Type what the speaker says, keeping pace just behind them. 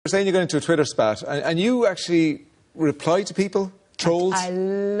You're saying you're going into a Twitter spat, and you actually reply to people, trolls. I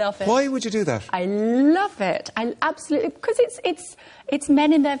love it. Why would you do that? I love it. I absolutely, because it's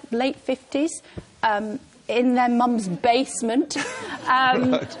men in their late 50s, in their mum's basement,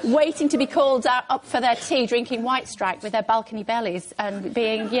 waiting to be called up for their tea, drinking White Strike with their balcony bellies and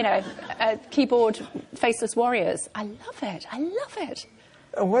being, you know, keyboard faceless warriors. I love it. I love it.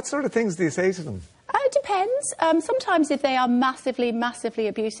 And what sort of things do you say to them? It depends. Sometimes if they are massively, massively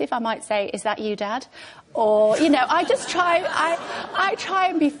abusive, I might say, "Is that you, Dad?" Or, you know, I just try, I try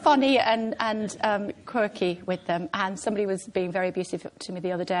and be funny and quirky with them. And somebody was being very abusive to me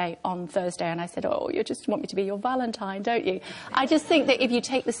the other day on Thursday, and I said, "Oh, you just want me to be your Valentine, don't you?" I just think that if you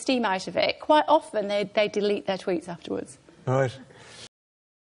take the steam out of it, quite often they delete their tweets afterwards. Right.